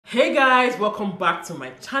Hey guys, welcome back to my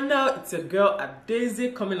channel. It's your girl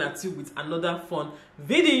Adaeze coming at you with another fun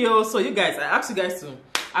video. So you guys, I asked you guys to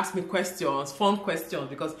ask me questions, fun questions,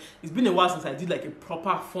 because it's been a while since I did like a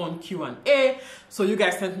proper fun Q&A. So you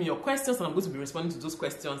guys sent me your questions and I'm going to be responding to those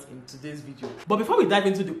questions in today's video. But before we dive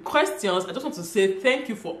into the questions, I just want to say thank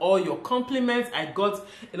you for all your compliments. I got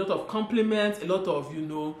a lot of compliments, a lot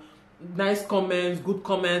of, nice comments, good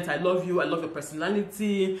comments. I love you. I love your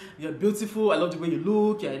personality. You're beautiful. I love the way you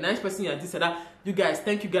look. You're a nice person. You're this and that. You guys,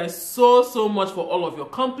 thank you guys so much for all of your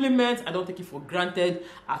compliments. I don't take it for granted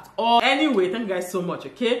at all. Anyway, thank you guys so much.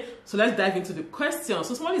 Okay, so let's dive into the questions.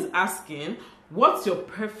 So someone is asking, what's your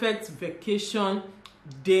perfect vacation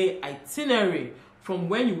day itinerary? From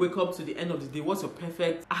when you wake up to the end of the day, what's your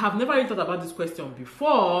perfect? I have never really thought about this question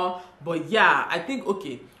before, but yeah, I think,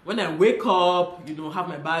 okay, when I wake up, have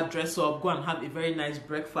my bath, dress up, go and have a very nice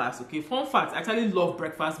breakfast. Okay, fun fact, I actually love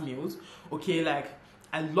breakfast meals. Okay, like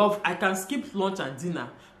I can skip lunch and dinner.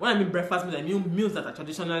 When I mean breakfast meals, I mean meals that are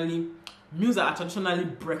traditionally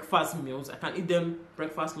breakfast meals. I can eat them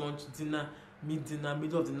breakfast, lunch, dinner, mid-dinner,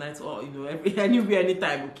 middle of the night, or anywhere,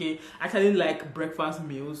 anytime. Okay, I actually like breakfast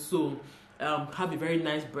meals. So have a very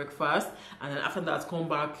nice breakfast, and then after that come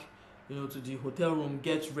back to the hotel room,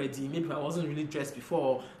 get ready. Maybe if I wasn't really dressed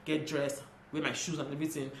before, get dressed, wear my shoes and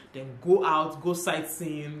everything, then go out, go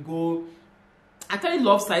sightseeing, I actually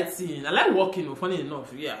love sightseeing. I like walking, funny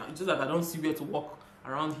enough. Yeah, it's just that I don't see where to walk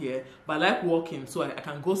around here, but I like walking, so I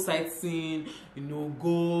can go sightseeing,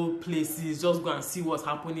 go places, just go and see what's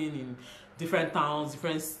happening in different towns,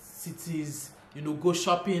 different cities, go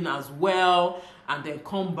shopping as well, and then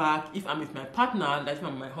come back. If I'm with my partner, like if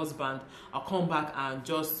I'm with my husband, I'll come back and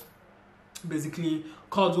just basically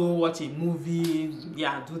cuddle, watch a movie,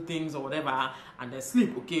 do things or whatever, and then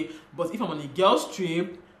sleep. Okay, but if I'm on a girls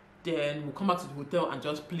trip, then we'll come back to the hotel and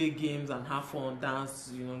just play games and have fun,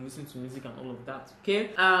 dance, listen to music and all of that. Okay,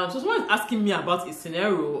 so someone is asking me about a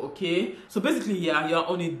scenario. Okay, so basically, you're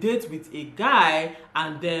on a date with a guy,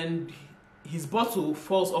 and then his bottle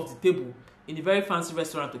falls off the table in a very fancy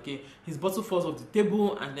restaurant. Okay, his bottle falls off the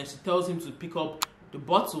table, and then she tells him to pick up the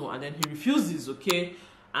bottle, and then he refuses. Okay,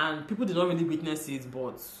 and people did not really witness it,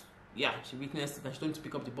 but yeah, she witnessed it, and she told him to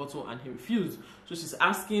pick up the bottle, and he refused. So she's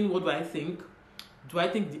asking, what do I think? Do I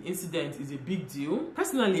think the incident is a big deal?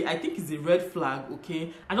 Personally, I think it's a red flag.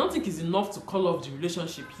 Okay, I don't think it's enough to call off the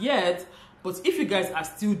relationship yet, but if you guys are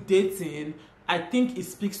still dating, I think it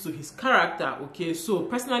speaks to his character. Okay, so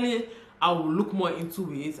personally, I will look more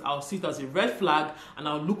into it. I'll see it as a red flag, and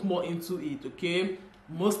I'll look more into it. Okay,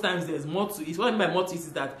 most times there's more to it. What I mean by more to it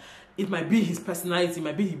is that it might be his personality, it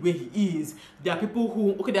might be the way he is. There are people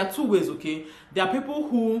who, there are two ways. Okay, there are people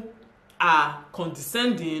who are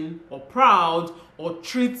condescending or proud, or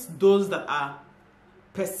treat those that are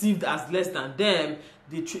perceived as less than them.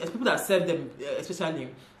 They treat, as people that serve them,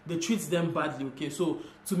 especially, they treat them badly. Okay, so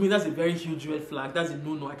to me, that's a very huge red flag. That's a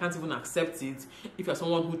no-no. I can't even accept it. If you're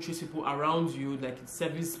someone who treats people around you, like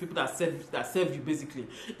service people that serve you, basically,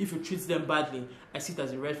 if you treat them badly, I see it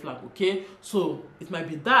as a red flag. Okay, so it might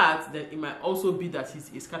be that. Then it might also be that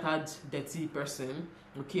he's a scattered, dirty person.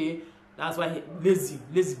 Okay, that's why lazy,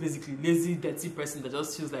 basically lazy, dirty person that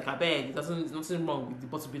just feels like I beg. There's nothing wrong with the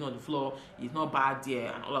bottle being on the floor. It's not bad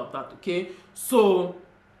there and all of that. Okay, so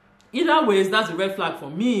either ways, that's a red flag for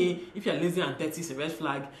me. If you're lazy and dirty, it's a red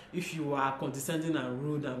flag. If you are condescending and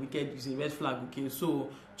rude and wicked, it's a red flag. Okay, so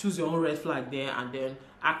choose your own red flag there and then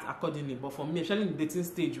act accordingly. But for me, especially in the dating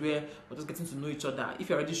stage where we're just getting to know each other, if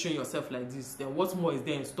you're already showing yourself like this, then what more is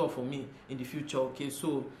there in store for me in the future? Okay,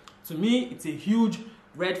 so to me, it's a huge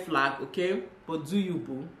red flag. Okay, but do you,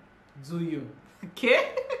 boo? Do you?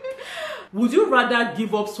 Okay. Would you rather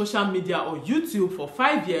give up social media or YouTube for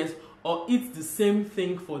 5 years, or eat the same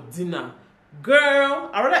thing for dinner? Girl,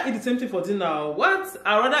 I'd rather eat the same thing for dinner. What?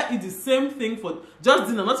 I'd rather eat the same thing for just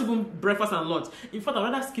dinner, not even breakfast and lunch. In fact,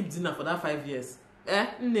 I'd rather skip dinner for that 5 years.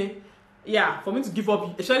 Yeah, for me to give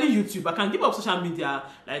up, especially YouTube, I can give up social media,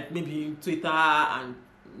 like maybe Twitter and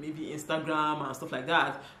maybe Instagram and stuff like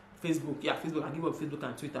that. Facebook, Facebook, I give up Facebook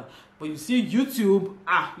and Twitter. But you see, YouTube,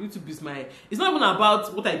 YouTube is it's not even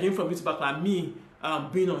about what I gain from YouTube, but like me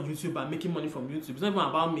being on YouTube and making money from YouTube. It's not even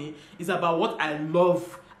about me. It's about what I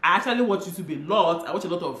love. I actually watch YouTube a lot. I watch a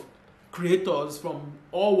lot of creators from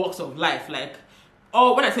all walks of life. Like,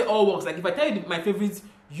 when I say all walks, like if I tell you my favorite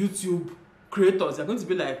YouTube creators, you're going to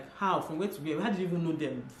be like, how? From where to where? How did you even know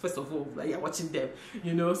them? First of all, like you're watching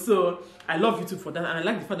them, So I love YouTube for that, and I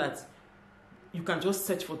like the fact that you can just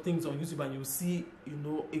search for things on YouTube and you'll see,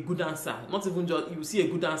 a good answer. Not even just, you see a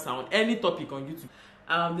good answer on any topic on YouTube.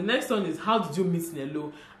 The next one is, how did you meet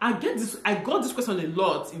Nello? I got this question a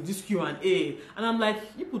lot in this Q&A, and I'm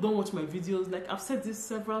like, people don't watch my videos. Like, I've said this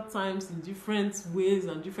several times in different ways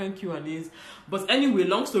and different Q&As. But anyway,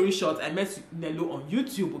 long story short, I met Nello on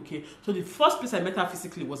YouTube, okay? So the first place I met her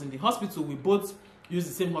physically was in the hospital. We both use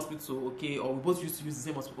the same hospital, okay? Or we both used to use the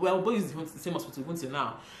same hospital. Well, we both use the same hospital even till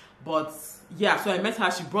now. But yeah, so I met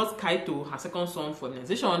her. She brought Kaito, her second son, for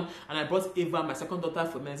immunization, and I brought Eva, my second daughter,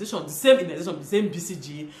 for immunization. The same immunization, the same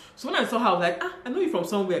BCG. So when I saw her, I was like, I know you from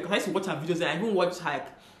somewhere, because I used to watch her videos, and I even watched like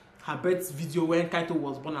her birth video when Kaito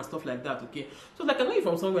was born and stuff like that, okay? So like, I know you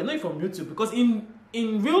from somewhere, I know you from YouTube, because in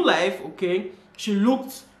real life, okay, she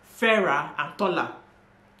looked fairer and taller.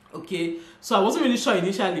 Okay, so I wasn't really sure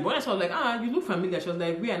initially, but when I saw, like, you look familiar, she was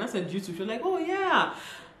like, where? And I said YouTube. She was like, oh yeah.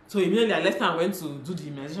 So immediately I left her and went to do the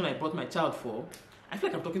immunization I brought my child for. I feel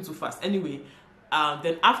like I'm talking too fast. Anyway,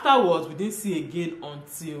 then afterwards we didn't see again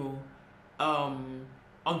until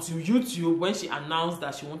YouTube, when she announced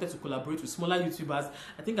that she wanted to collaborate with smaller YouTubers.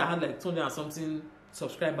 I think I had like 200 and something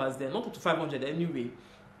subscribers then, not up to 500 anyway.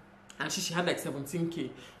 And she had like 17K.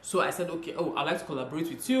 So I said, okay, I'd like to collaborate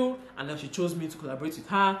with you. And then she chose me to collaborate with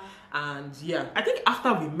her. And yeah, I think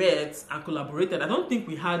after we met and collaborated, I don't think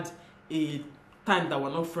we had a time that we're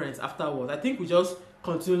not friends afterwards. I think we just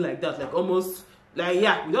continued like that, like almost, like,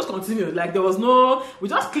 yeah, we just continued. Like, there was no, we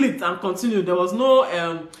just clicked and continued. There was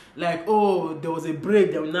no like, oh, there was a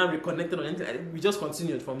break, they were now reconnected or anything. We just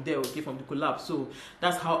continued from there, okay, from the collab. So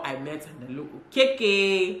that's how I met Nello.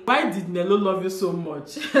 Okay, why did Nello love you so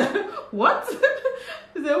much? What?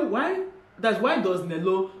 He said, why? That's why does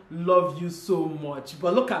Nello love you so much?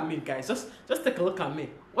 But look at me, guys. Just take a look at me.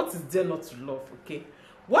 What is there not to love? Okay,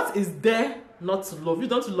 what is there not to love? You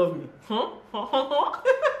don't love me, huh?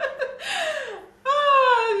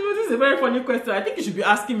 This is a very funny question. I think you should be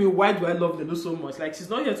asking me, why do I love Nello so much? Like, she's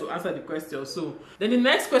not here to answer the question. So then the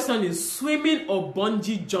next question is, swimming or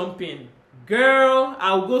bungee jumping? Girl,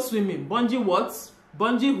 I'll go swimming. Bungee what?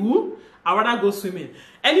 Bungee who? I'd rather go swimming.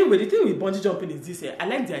 Anyway, the thing with bungee jumping is this, I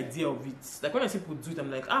like the idea of it. Like, when I see people do it,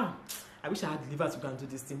 I'm like, I wish I had the liver to go and do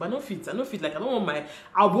this thing, but I don't fit. Like, I don't want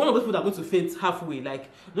I'll be one of those people that are going to faint halfway. Like,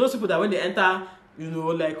 those people that when they enter, you know,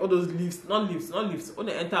 like all those lifts, not lifts, when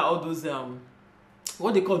they enter all those,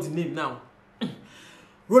 what they call the name now?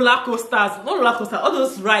 Roller coasters, not roller coasters, all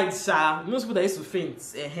those rides, those people that used to faint.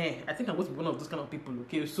 I think I'm going to be one of those kind of people,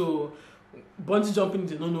 okay? So, bungee jumping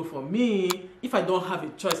is a no-no for me. If I don't have a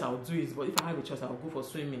choice, I'll do it. But if I have a choice, I'll go for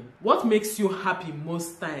swimming. What makes you happy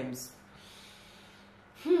most times?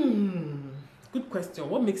 Good question.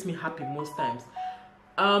 What makes me happy most times?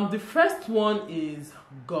 The first one is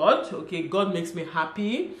God. Okay, God makes me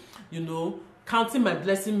happy. You know, counting my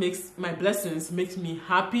blessings makes me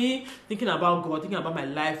happy. Thinking about God, thinking about my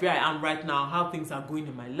life, where I am right now, how things are going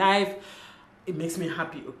in my life, it makes me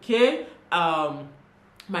happy. Okay.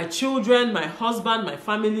 My children, my husband, my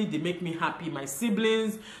family, they make me happy. My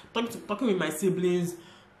siblings, talking with my siblings,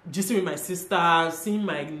 gisting with my sister, seeing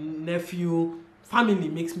my nephew. Family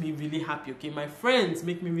makes me really happy, okay? My friends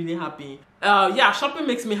make me really happy. Yeah, shopping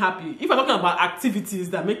makes me happy. If I'm talking about activities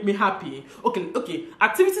that make me happy, okay,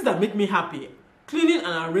 activities that make me happy, cleaning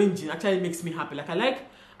and arranging actually makes me happy. Like, I like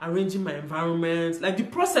arranging my environment, like the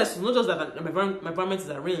process, not just that my environment is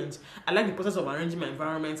arranged. I like the process of arranging my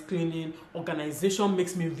environment, cleaning, organization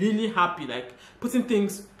makes me really happy. Like, putting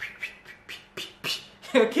things,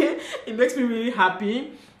 okay? It makes me really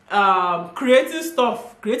happy. Creating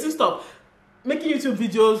stuff. Making YouTube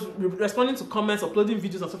videos, responding to comments, uploading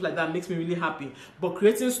videos and stuff like that makes me really happy. But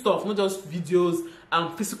creating stuff, not just videos,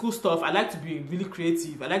 physical stuff, I like to be really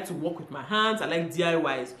creative. I like to work with my hands. I like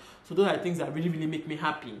DIYs. So those are things that really, really make me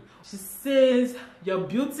happy. She says, your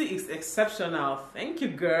beauty is exceptional. Thank you,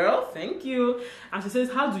 girl. Thank you. And she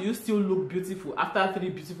says, how do you still look beautiful after 3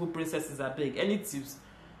 beautiful princesses are big? Any tips?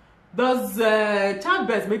 Does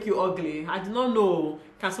childbirth make you ugly? I do not know.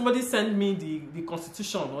 Can somebody send me the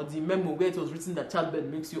constitution or the memo where it was written that childbirth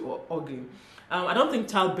makes you ugly? I don't think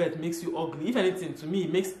childbirth makes you ugly. If anything, to me,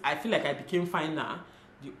 I feel like I became finer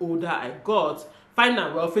the older I got.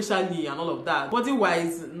 Finer, well, facially and all of that.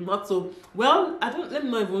 Body-wise, not so. Well, let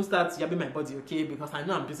me not even start yabbing my body, okay? Because I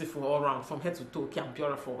know I'm beautiful all around, from head to toe, okay? I'm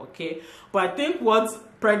beautiful, okay? But I think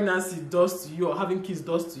what pregnancy does to you or having kids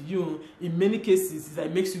does to you, in many cases, is that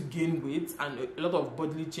it makes you gain weight and a lot of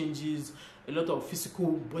bodily changes, a lot of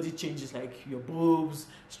physical body changes like your boobs,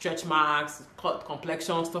 stretch marks,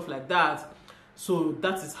 complexion, stuff like that. So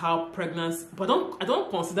that is how pregnancy, but I don't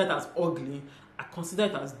consider that as ugly. I consider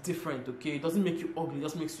it as different, okay? It doesn't make you ugly, it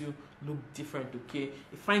just makes you look different, okay?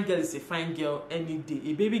 A fine girl is a fine girl any day.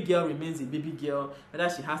 A baby girl remains a baby girl, whether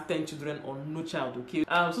she has 10 children or no child, okay?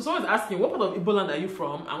 So someone's asking, what part of Igbo land are you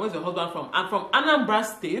from, and where's your husband from? I'm from Anambra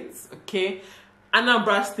State, okay?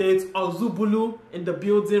 Anambra State, Ozubulu in the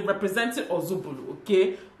building, representing Ozubulu,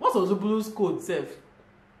 okay? What's Ozubulu's code, Seth?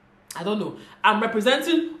 I don't know. I'm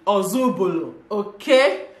representing Ozubulu,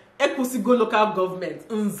 okay? Ekusigo local government,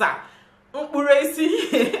 Nza.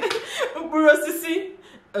 Mkpurosisi,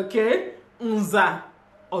 okay? Nza,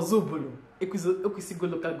 Ozubulu. Ekusigo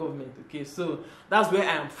local government, okay? So that's where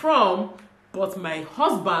I am from, but my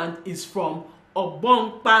husband is from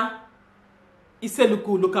Ogbongpa,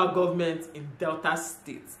 Iseluku local government in Delta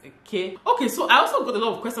State, okay? Okay, so I also got a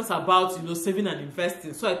lot of questions about, you know, saving and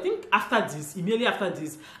investing. So I think after this, immediately after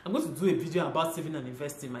this, I'm going to do a video about saving and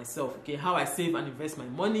investing myself, okay? How I save and invest my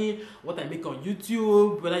money, what I make on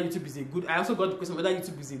YouTube, whether YouTube is a good, I also got the question whether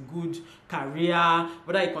YouTube is a good career,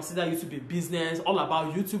 whether I consider YouTube a business, all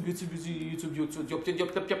about YouTube.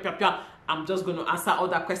 I'm just going to answer all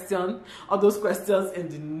those questions in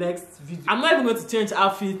the next video. I'm not even going to change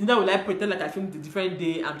outfit, neither will I pretend like I filmed a different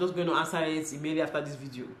day. I'm just going to answer it immediately after this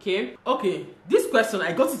video, okay? Okay, this question,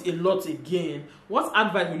 I got it a lot again. What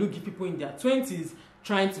advice will you give people in their 20s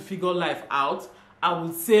trying to figure life out? I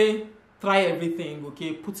would say try everything,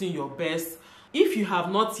 okay? Put in your best. If you have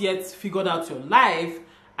not yet figured out your life,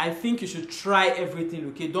 I think you should try everything,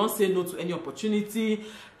 okay? Don't say no to any opportunity.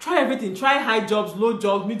 Try everything. Try high jobs, low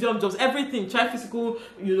jobs, medium jobs, everything. Try physical,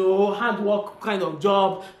 you know, hard work kind of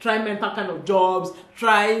job. Try mental kind of jobs.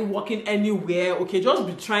 Try working anywhere, okay? Just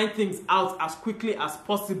be trying things out as quickly as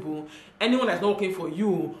possible. Anyone that's not working for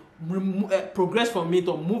you, progress from it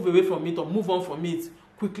or move away from it or move on from it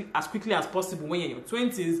as quickly as possible when you're in your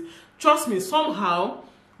 20s. Trust me, somehow,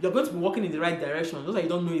 you're going to be walking in the right direction, just like you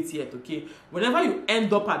don't know it yet, okay? Whenever you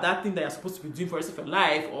end up at that thing that you're supposed to be doing for the rest of your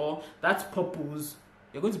life or that purpose,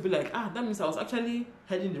 you're going to be like, that means I was actually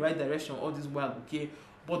heading in the right direction all this while, okay?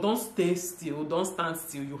 But don't stay still, don't stand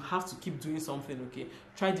still. You have to keep doing something, okay?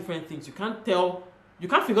 Try different things. You can't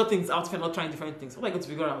figure things out if you're not trying different things. What are you going to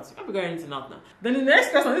figure out? You can't figure anything out now. Then the next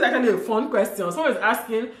question, this is actually a fun question. Someone is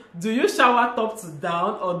asking, do you shower top to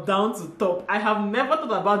down or down to top? I have never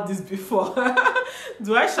thought about this before.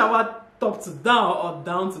 Do I shower top to down or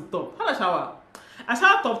down to top? How do I shower? I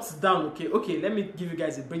shower top to down, okay? Okay, let me give you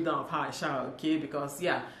guys a breakdown of how I shower, okay? Because,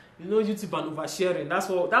 yeah, you know, YouTube and oversharing, that's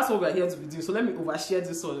what we're here to be doing. So let me overshare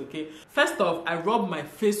this one, okay? First off, I rub my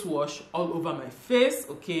face wash all over my face,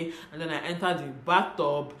 okay? And then I enter the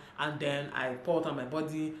bathtub and then I pour it on my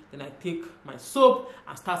body. Then I take my soap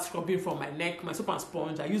and start scrubbing from my neck, my soap and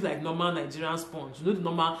sponge. I use like normal Nigerian sponge. You know the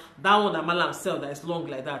normal, that one that Malam sell that is long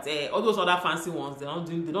like that. All those other fancy ones, they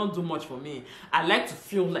don't do much for me. I like to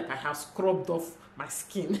feel like I have scrubbed off my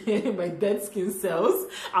skin, my dead skin cells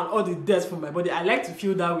and all the dirt from my body. I like to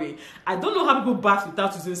feel that way. I don't know how people bath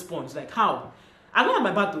without using sponge. Like how? I don't have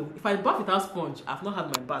my bath though. If I bath without sponge, I've not had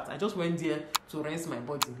my bath. I just went there to rinse my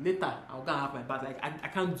body. Later, I'm gonna have my bath. Like I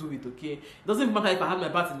can't do it, okay? It doesn't matter if I have my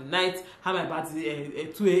bath in the night, have my bath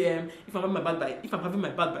at 2 a.m. If I'm having my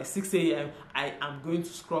bath by 6 a.m., I am going to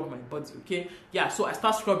scrub my body, okay? Yeah, so I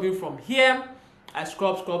start scrubbing from here. I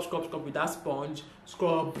scrub with that sponge,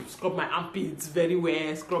 scrub my armpits very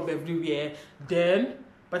well, scrub everywhere. Then,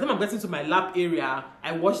 by the time I'm getting to my lap area,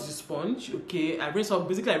 I wash the sponge, okay? I rinse off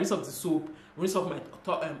the soap, rinse off my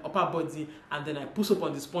upper body, and then I put soap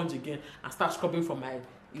on the sponge again and start scrubbing from my,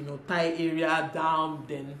 you know, thigh area down.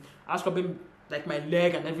 Then I'm scrubbing like my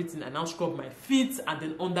leg and everything. I now scrub my feet and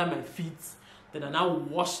then under my feet. Then I now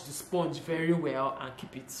wash the sponge very well and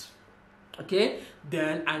keep it. Okay,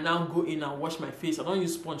 then I now go in and wash my face. I don't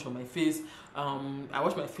use sponge for my face. I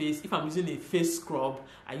wash my face. If I'm using a face scrub,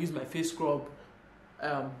 I use my face scrub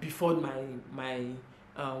before my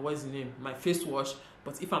what's the name, my face wash.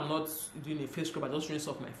 But if I'm not doing a face scrub, I just rinse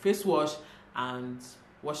off my face wash and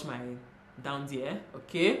wash my down there.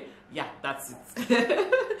 Okay, yeah, that's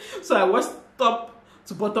it. So I wash top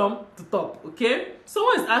to bottom to top, okay?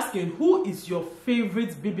 Someone is asking, who is your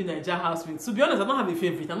favorite baby Niger housemate? To be honest, I don't have a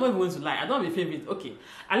favorite. I'm not even going to lie. I don't have a favorite. Okay,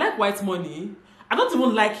 I like White Money. I don't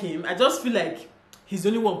even like him. I just feel like he's the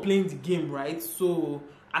only one playing the game, right? So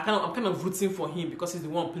I'm kind of rooting for him because he's the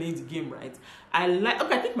one playing the game, right? I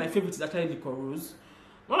think my favorite is actually Liko Rose.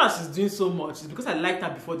 Not that she's doing so much, it's because I liked her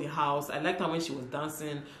before the house. I liked her when she was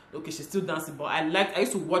dancing. Okay, she's still dancing, but I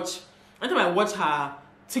used to watch, anytime I watch her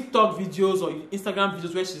TikTok videos or Instagram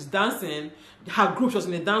videos where she's dancing, her group, she was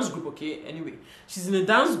in a dance group, okay? Anyway, she's in a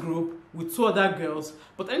dance group with 2 other girls,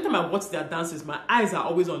 but anytime I watch their dances, my eyes are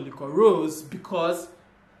always on Liko Rose because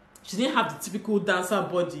she didn't have the typical dancer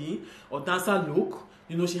body or dancer look.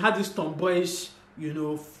 You know, she had this tomboyish, you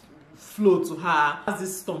know, flow to her. Has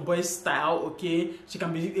this tomboyish style, okay? She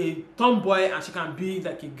can be a tomboy and she can be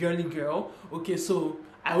like a girly girl, okay? So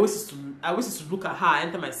I always used to look at her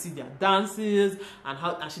anytime I see their dances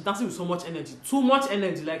and she dances with so much energy, too much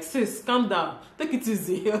energy. Like, sis, calm down, take it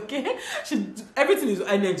easy, okay? Everything is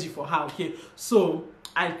energy for her, okay? So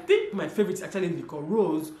I think my favorite is actually Liquor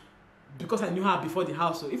Rose, because I knew her before the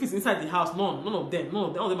house. So if it's inside the house, none of them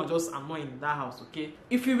are just annoying in that house, okay?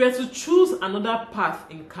 If you were to choose another path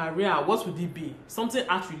in career, what would it be? Something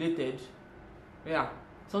art related. Yeah,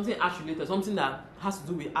 something art related, something that has to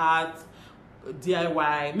do with art,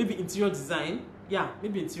 DIY, maybe interior design. Yeah,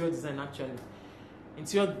 maybe interior design actually.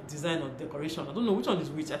 Interior design or decoration. I don't know which one is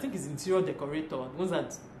which. I think it's interior decorator, the ones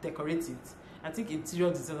that decorate it. I think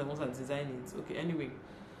interior design, the ones that design it. Okay, anyway.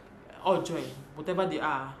 All join, whatever they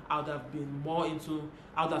are, I would have been more into,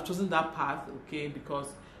 I would have chosen that path, okay? Because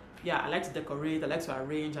yeah, I like to decorate, I like to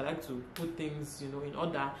arrange, I like to put things, you know, in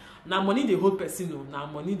order. Now money the whole person, no, now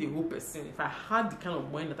money the whole person. If I had the kind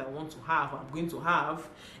of money that I want to have, I'm going to have,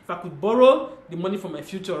 if I could borrow the money for my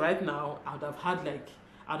future right now, I would have had like,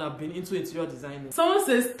 I'd have been into interior designing. Someone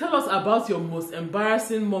says, tell us about your most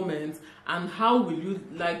embarrassing moment and how will you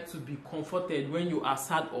like to be comforted when you are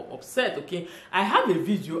sad or upset, okay? I have a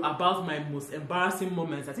video about my most embarrassing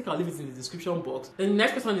moments. I think I'll leave it in the description box. Then the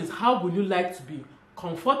next question is, how will you like to be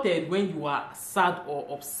comforted when you are sad or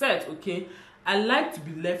upset, okay? I like to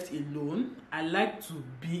be left alone. I like to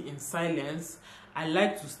be in silence. I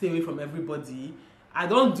like to stay away from everybody. I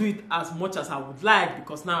don't do it as much as I would like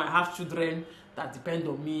because now I have children that depend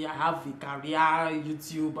on me. I have a career,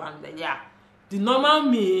 YouTube, and yeah. The normal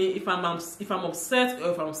me, if I'm upset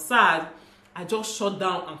or if I'm sad, I just shut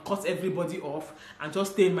down and cut everybody off and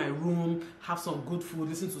just stay in my room, have some good food,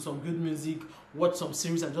 listen to some good music, watch some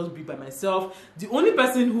series and just be by myself. The only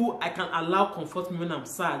person who I can allow comfort me when I'm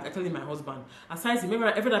sad is actually my husband. Aside him,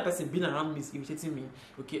 every other person being around me is irritating me.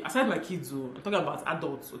 Okay, aside my kids, I'm talking about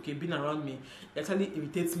adults, okay, being around me, it actually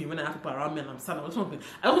irritates me when I have people around me and I'm sad. I don't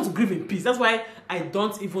want to grieve in peace. That's why I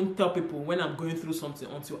don't even tell people when I'm going through something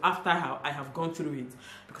until after I have gone through it.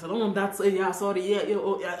 Because I don't want that, yeah, sorry, yeah,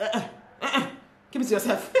 oh, yeah, keep it to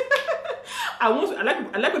yourself. I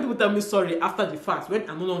like when people tell me sorry after the fact. When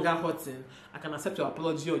I'm no longer hurting, I can accept your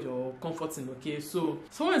apology or your comforting, okay? So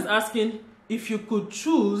someone is asking, if you could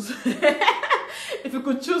choose if you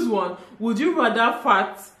could choose one, would you rather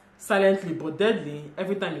fart silently but deadly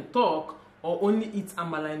every time you talk, or only eat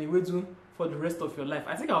amala and ewedu for the rest of your life?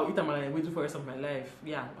 I think I'll eat amala and ewedu for the rest of my life.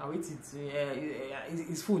 Yeah, I'll eat it.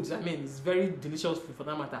 It's food. I mean, it's very delicious food for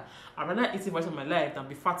that matter. I'd rather eat it for the rest of my life than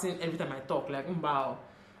be farting every time I talk. Like, wow.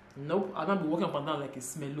 Nope, I'll not be walking up and down like a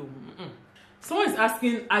smello. Someone is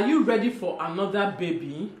asking, are you ready for another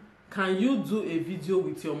baby? Can you do a video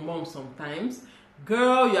with your mom sometimes?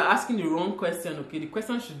 Girl, you're asking the wrong question, okay? The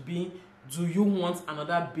question should be, do you want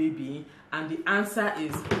another baby? And the answer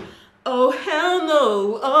is, oh hell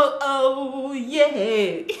no, oh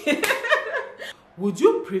yeah. Would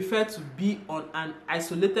you prefer to be on an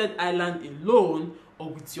isolated island alone or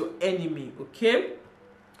with your enemy, okay?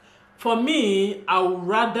 For me, I would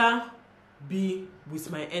rather be with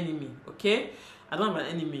my enemy, okay? I don't have an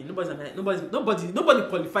enemy. Nobody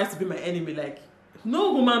qualifies to be my enemy. Like,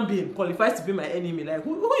 no human being qualifies to be my enemy. Like,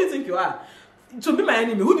 who do you think you are? To be my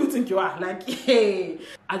enemy, who do you think you are? Like, hey,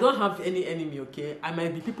 I don't have any enemy, okay? I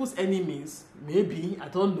might be people's enemies, maybe, I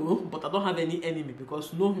don't know, but I don't have any enemy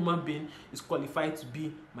because no human being is qualified to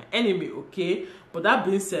be my enemy, okay? But that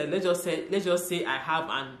being said, let's just say I have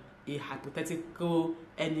a hypothetical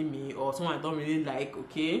enemy or someone I don't really like,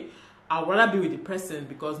 okay? I'd rather be with the person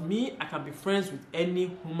because me, I can be friends with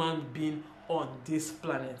any human being on this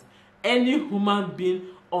planet. Any human being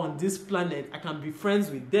on this planet, I can be friends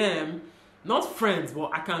with them. Not friends, but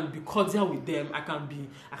I can be cordial with them. I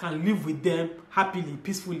can live with them happily,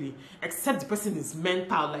 peacefully. Except the person is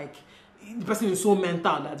mental, like the person is so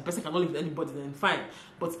mental that the person cannot live with anybody, then fine.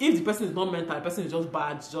 But if the person is not mental, the person is just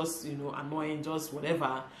bad, just, you know, annoying, just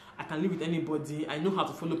whatever, I can live with anybody. I know how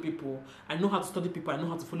to follow people. I know how to study people. I know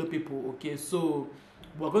how to follow people. Okay, so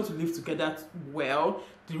we're going to live together well.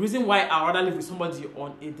 The reason why I rather live with somebody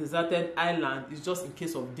on a deserted island is just in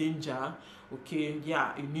case of danger. Okay,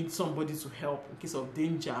 yeah, you need somebody to help in case of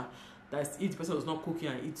danger. That's if the person does not cook you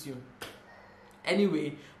and eat you.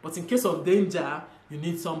 Anyway, but in case of danger, you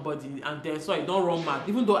need somebody, and then so I don't run mad.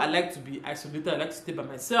 Even though I like to be isolated, I like to stay by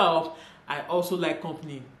myself, I also like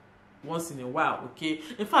company once in a while, okay?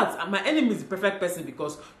 In fact, my enemy is the perfect person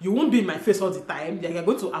because you won't be in my face all the time. You're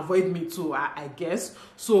going to avoid me too, I guess.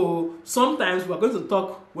 So sometimes we're going to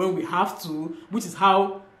talk when we have to, which is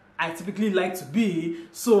how I typically like to be.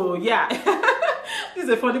 So yeah, this is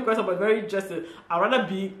a funny question, but very interesting. I'd rather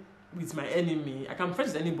be with my enemy. I can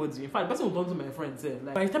friends with anybody. In fact, the person who don't do my friends.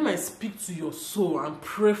 Like, by the time I speak to your soul and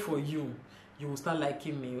pray for you, you will start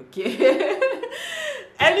liking me, okay?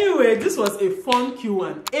 Anyway, this was a fun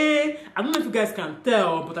Q&A. I don't know if you guys can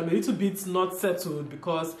tell, but I'm a little bit not settled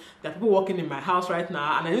because there are people working in my house right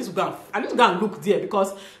now, and I need to go and look there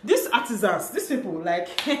because these artisans, these people, like,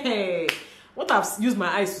 hey, what I've used my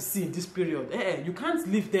eyes to see in this period, you can't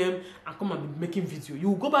leave them and come and be making video. You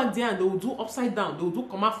will go back there and they will do upside down. They will do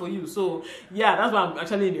come out for you. So yeah, that's why I'm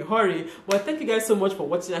actually in a hurry. But thank you guys so much for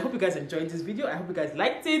watching. I hope you guys enjoyed this video. I hope you guys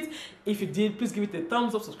liked it. If you did, please give it a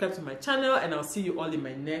thumbs up, subscribe to my channel, and I'll see you all in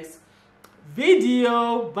my next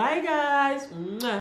video. Bye guys.